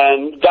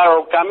 And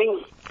Darryl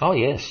Cummings. Oh,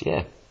 yes,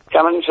 yeah.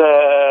 Cummings,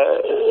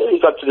 he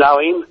got to know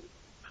him.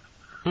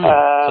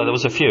 So there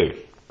was a few.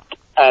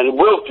 And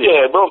Will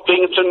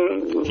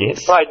Dickinson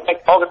played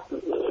back pocket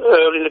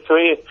early in the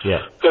career.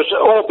 Yeah. Because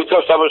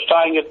I was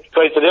staying at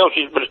Keith and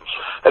Elsie's. But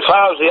as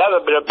far as the other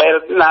bit about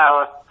it,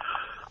 no,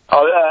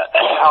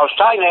 I was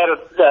staying out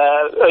at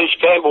East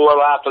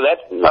Camberwell after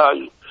that,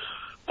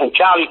 and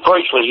Charlie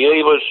Priestley,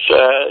 he was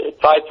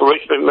played for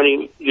Richmond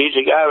many years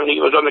ago, and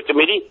he was on the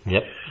committee.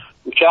 Yep.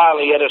 And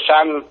Charlie had a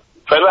son,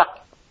 Trevor,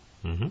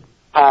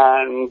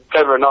 and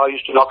Trevor and I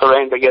used to knock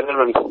around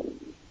together, and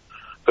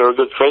we were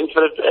good friends.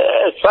 But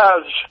as far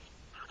as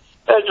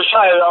to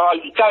say, I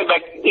came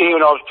back here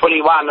when I was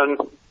 21, and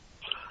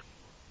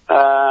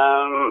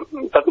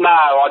but no,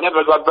 I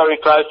never got very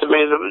close to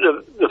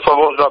the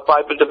footballers I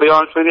played, but to be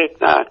honest with you,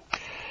 no.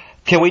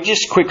 Can we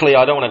just quickly,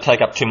 I don't want to take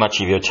up too much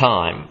of your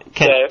time,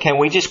 can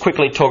we just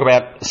quickly talk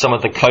about some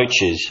of the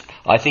coaches?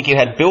 I think you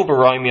had Bill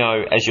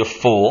Borromeo as your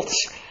fourths.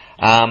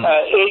 He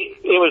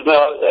was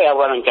our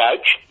running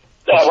coach.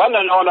 Our one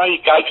and only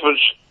coach was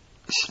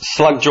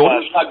Slug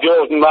Jordan?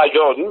 Ray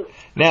Jordan.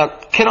 Now,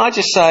 can I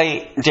just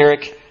say,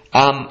 Derek,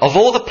 of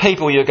all the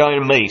people you're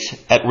going to meet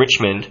at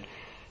Richmond,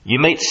 you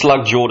meet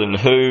Slug Jordan,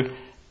 who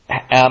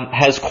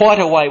has quite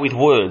a way with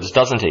words,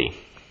 doesn't he?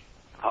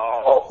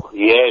 Oh,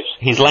 yes.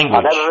 His language.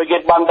 I'll never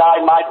forget one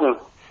day, mate,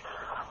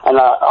 and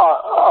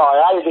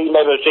I hated him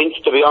ever since,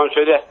 to be honest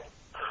with you.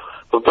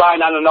 We're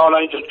playing under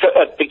 19s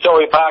at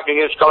Victoria Park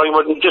against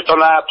Collingwood, and just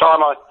on half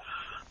time I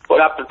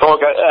went up to try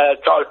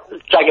to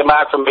take a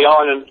mark from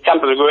behind and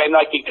come to the ground.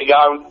 They kicked the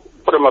goal and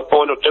put him a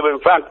point or two in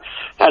front.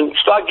 And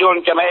Slug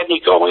Jordan came out and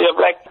he called me a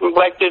black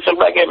this and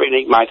black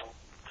everything, mate.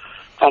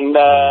 And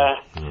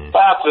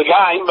after the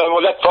game,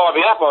 well, that fired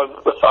me up. I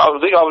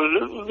think I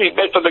was the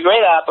best of the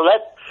ground after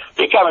that.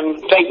 He come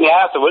and thank me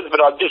afterwards, but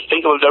I just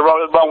think it was the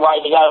wrong way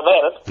to go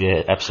about it.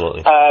 Yeah,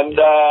 absolutely. And,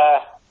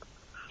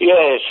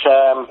 yes.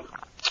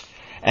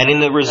 And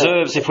in the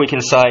reserves, if we can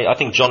say, I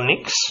think John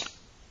Nix.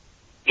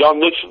 John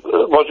Nix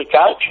was the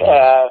coach,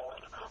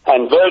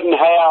 and Verdon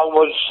Howe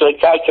was the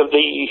coach of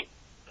the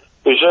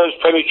reserves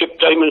premiership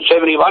team in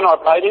 71. I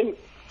played him.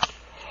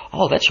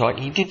 Oh, that's right.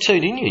 You did too,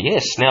 didn't you?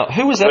 Yes. Now,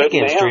 who was that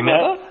Verdon against? Do you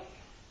remember?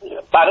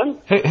 Pardon?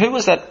 Who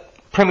was that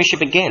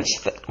premiership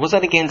against? Was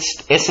that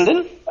against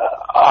Essendon?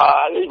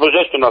 It was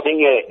Essendon, I think.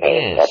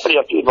 Yeah. Yes. Pretty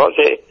much it was.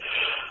 Yeah.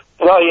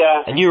 Well,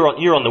 and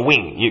you're on the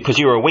wing, because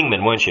you were a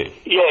wingman, weren't you?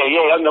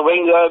 Yeah, on the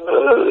wing.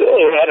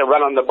 Had a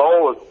run on the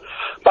ball.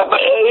 But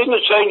in the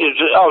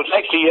seniors, I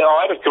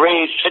had a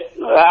career set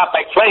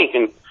half-back flank,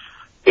 and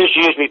used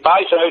to use my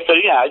pace, so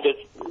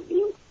just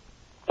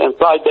and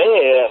played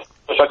there.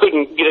 So I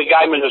couldn't get a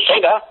game in the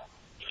centre,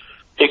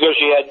 because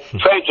you had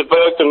Francis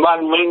Burke in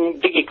one wing,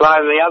 Dickie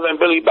Klein in the other,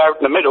 and Billy Barrett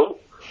in the middle.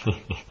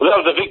 Well,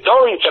 that was the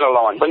Victorian centre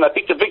line, when they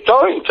picked the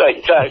Victorian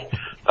team, so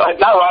I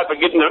had no hope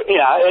of getting either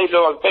I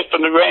was best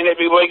on the ground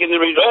every week in the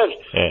reserves.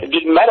 Yeah. It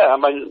didn't matter.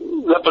 I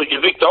mean, that was your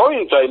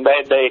Victorian team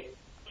bad there.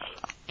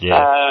 Yeah.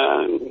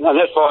 And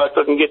that's why I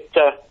couldn't get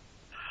but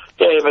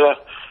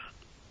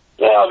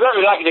I was very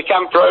lucky to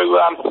come through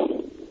with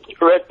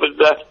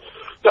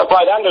I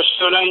played under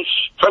 17s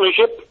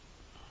premiership,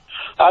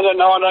 under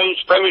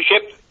 19s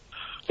premiership,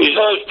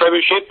 reserves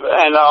premiership,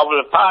 and I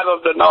was a part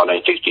of the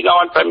 1969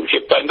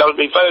 premiership team. That was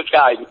my first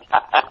game.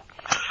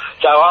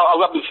 So I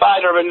got my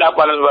photo in that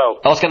one as well.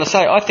 I was going to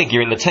say, I think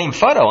you're in the team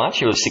photo, aren't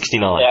you, of 69?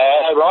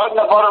 Yeah, right in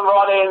the bottom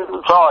right-hand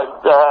side,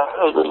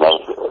 the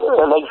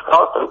legs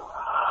crossed.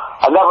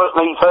 And that was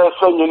my first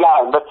senior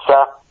game, but,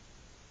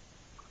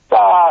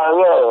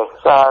 yeah,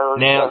 so...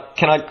 Now,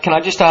 can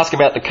I just ask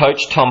about the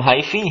coach, Tom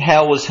Hafey?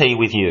 How was he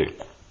with you?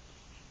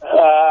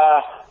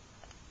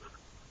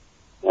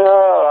 I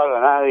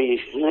don't know,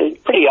 he's a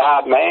pretty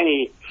hard man.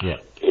 He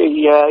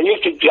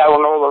used to go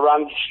on all the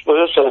runs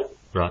with us.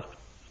 Right.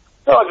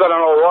 I got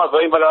on all right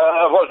with him, but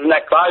I wasn't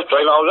that close to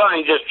him. I was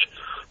only just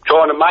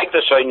trying to make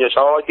the senior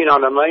side, you know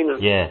what I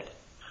mean? Yeah.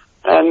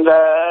 And,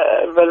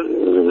 but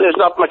there's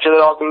not much that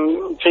I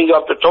can think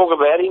of to talk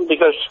about him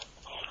because,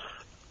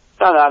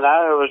 I don't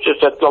know, it was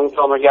just that long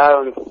time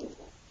ago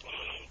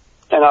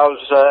and I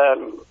was,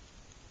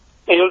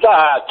 he was a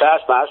hard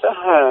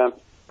taskmaster,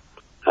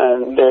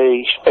 and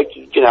he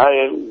expected,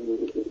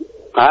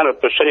 100%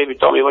 every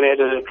time he went out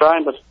to the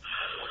train, but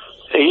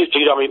he used to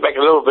get on me back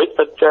a little bit,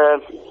 but,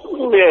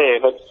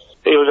 but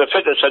he was a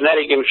fitness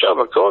fanatic himself,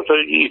 of course, so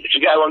he used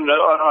to go on the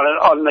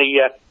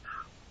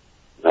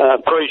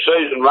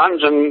pre-season runs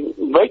and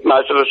beat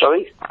most of us, I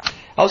think.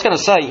 I was going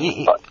to say, I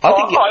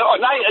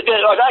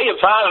know your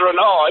father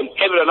and I,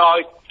 Kevin and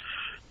I,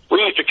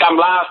 we used to come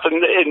last in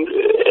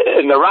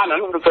the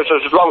running because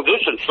it was long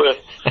distance. We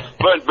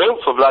weren't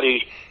built for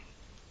bloody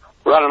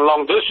running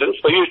long distance.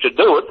 We used to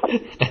do it.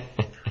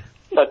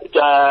 But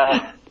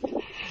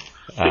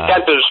we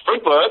came to the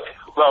sprint work.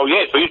 Well,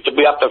 yes, we used to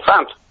be up the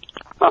front.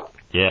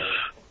 Yeah.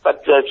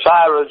 But as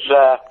far as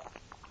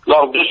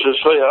long distance,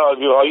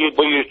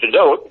 we used to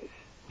do it.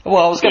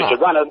 Well, I was going to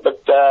run it,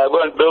 but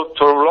weren't built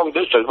for long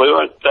distance. We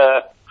weren't.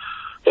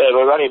 We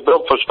were only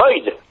built for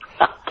speed.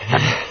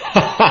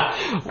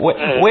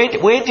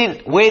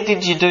 Where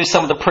did you do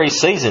some of the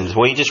pre-seasons?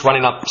 Were you just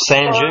running up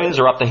sand dunes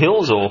or up the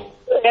hills, or?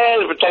 Yeah,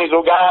 the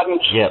Botanical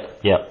Gardens. Yep.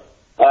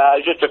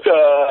 Just a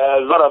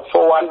lot of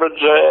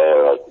 400s.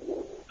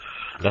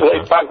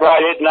 Front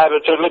road heading over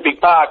to Olympic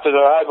Park to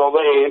the oval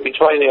there in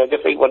between there. I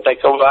think what they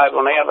call the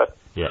oval now, but.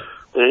 Yeah.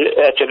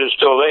 it's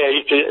still there.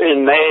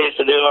 In there, used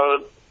to do a lot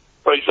of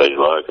pre-season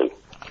work and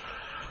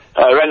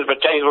ran the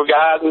botanical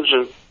gardens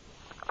and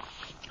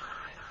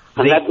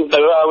that.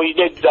 We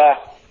did.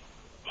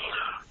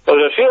 There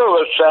was a few of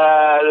us.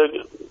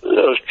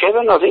 There was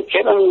Kevin, I think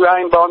Kevin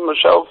Rainbow and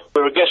myself.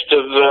 We were a guest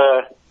of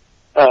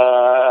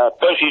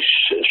Percy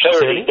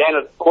Surrey down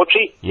at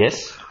Portsea.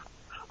 Yes.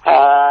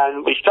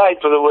 And we stayed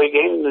for the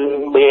weekend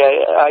and we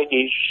ate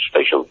his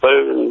special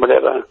food and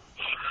whatever.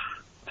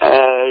 He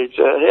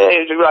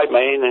was a great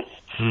man.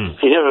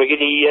 He never forget,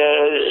 he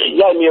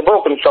gave me a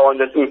book and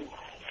signed it. And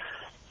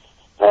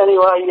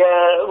anyway,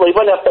 we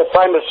went up that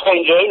famous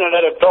St. June and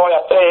had a try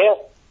up there,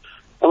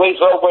 and we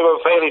thought we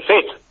were fairly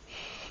fit.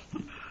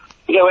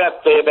 We went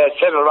up there about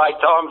 7 or 8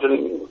 times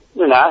and,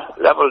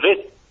 that was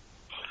it.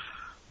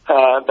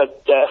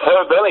 But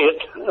Herb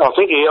Elliott, I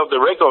think he held the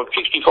record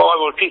 65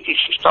 or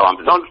 56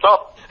 times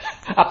non-stop.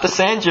 Up the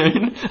Sand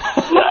Dune?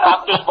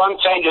 Up this one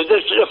Sand Dune.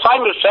 This is a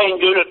famous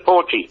Sand Dune at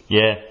Portsea.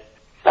 Yeah.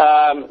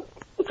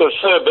 Because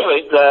Herb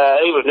Elliott,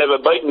 he was never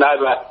beaten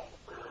over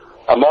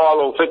a mile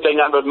or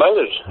 1,500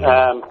 metres.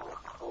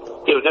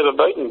 He was never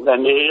beaten.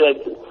 And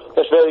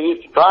that's where he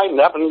used to train,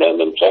 up and down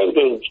them Sand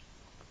Dunes.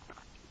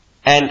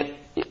 And,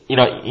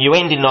 you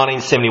end in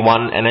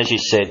 1971, and as you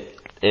said,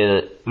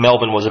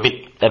 Melbourne was a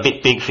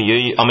bit big for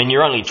you. I mean,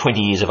 you're only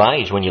 20 years of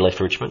age when you left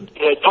Richmond.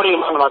 Yeah,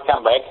 21 when I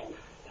come back.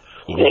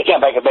 Yeah, I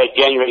came back about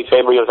January,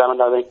 February or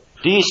something, I think.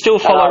 Do you still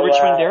follow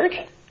Richmond, Derek?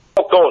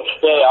 Of course,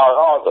 yeah.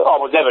 I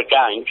would never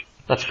change.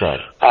 That's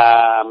great.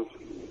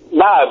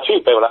 No, a few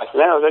people ask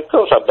me now. Of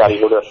course I bloody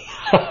would have.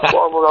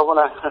 Why would I want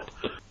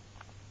to...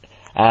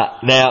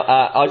 Now,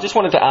 I just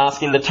wanted to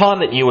ask, in the time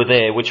that you were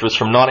there, which was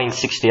from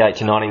 1968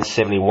 to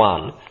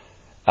 1971...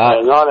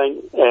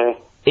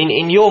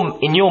 In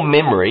your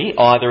memory,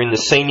 either in the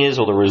seniors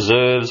or the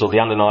reserves or the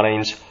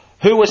under-19s,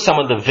 who were some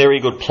of the very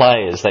good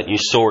players that you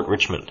saw at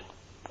Richmond?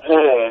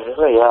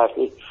 They asked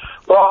me.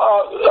 Well,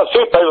 a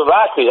few people have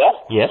asked me that.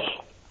 Yes.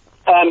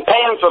 And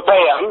pound for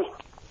pound,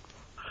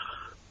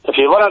 if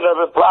you wanted to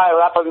have a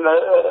player up in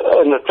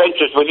the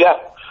trenches with you,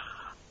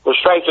 was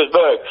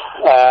Francisburg.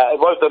 It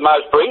was the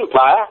most brilliant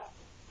player.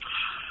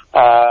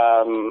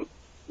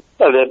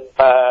 They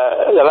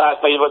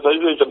asked me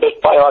who's the best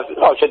player.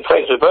 I said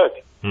Francisburg.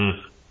 And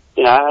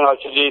I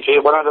said, if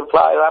you wanted to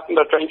play up in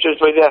the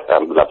trenches with you,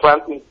 the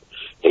front,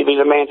 he'd be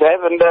the man to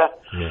have. And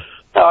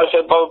I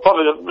said, well,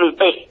 probably the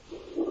best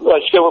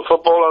skilled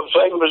footballer I've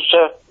seen was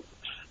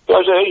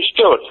Heath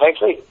Stewart,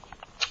 actually.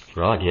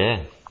 Right,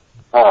 yeah.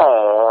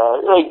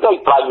 He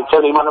played with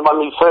Tony and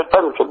won his third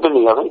premiership, didn't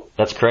he, I think?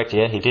 That's correct,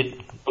 yeah, he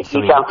did. He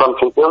came from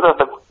St Kilda,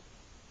 but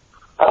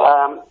there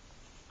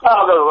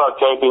were a lot of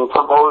champion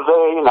footballers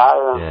there,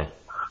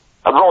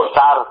 And Roy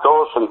Starr, of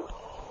course, and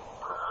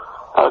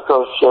of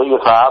course your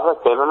father,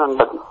 Kevin,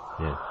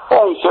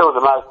 he still was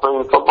the most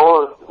brilliant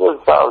footballer as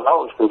far as I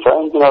was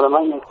concerned, you know what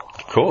I mean?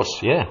 Of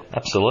course, yeah,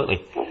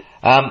 absolutely.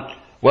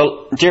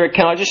 Well, Derek,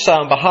 can I just say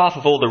on behalf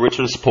of all the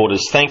Richmond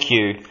supporters, thank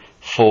you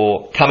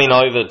for coming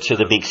over to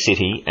the big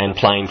city and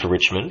playing for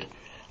Richmond.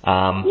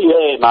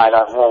 Yeah, mate.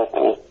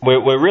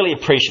 We're really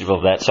appreciative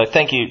of that. So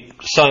thank you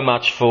so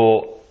much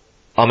for,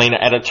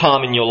 at a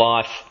time in your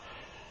life,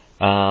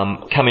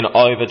 coming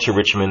over to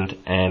Richmond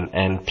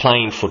and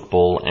playing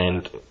football.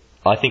 And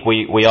I think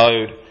we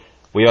owe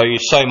you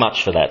so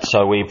much for that.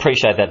 So we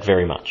appreciate that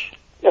very much.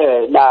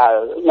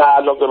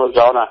 Look, it was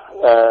an honour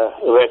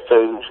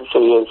to see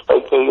you and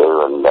speak to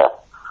you, and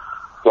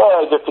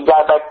just to go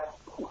back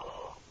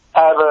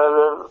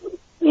over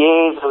the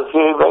years, a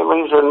few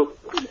memories, and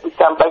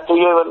come back to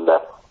you, and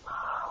it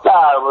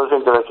was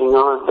interesting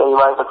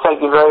anyway. But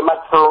thank you very much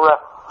for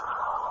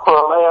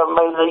allowing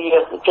me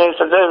the chance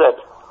to do that.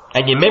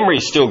 And your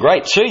memory's still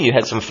great too. You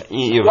had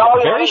you're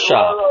very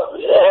sharp.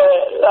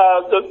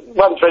 The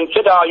one friend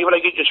said, you want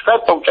to get your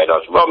scrapbook set?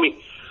 I said, well,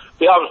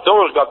 the old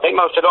store's got them.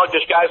 I said, I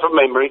just go from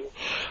memory.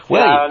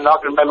 Well, and I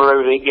can remember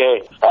everything,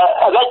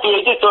 and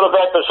actually, just thought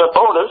about the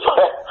supporters.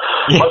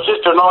 My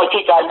sister and I,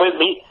 she came with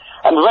me,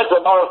 and we went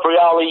to the Morris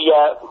Frioli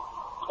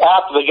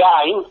after the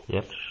game.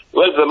 Yep.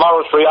 We went to the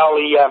Morris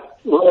Frioli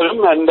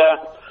room, and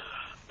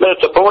met a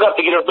supporter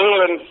to get a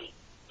beer, and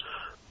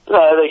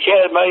they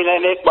shouted me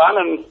and that one,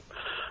 and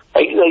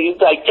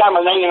they come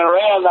and hanging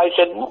around. They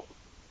said,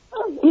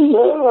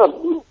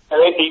 an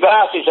empty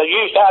glass. He said,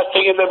 you start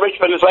singing the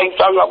Richmond theme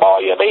song, I'll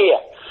buy you a beer.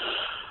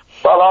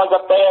 Well, I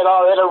got there and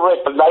I had a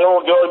rip, and they all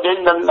joined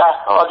in, and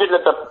I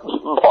didn't have to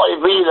buy a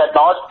beer that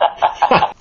night.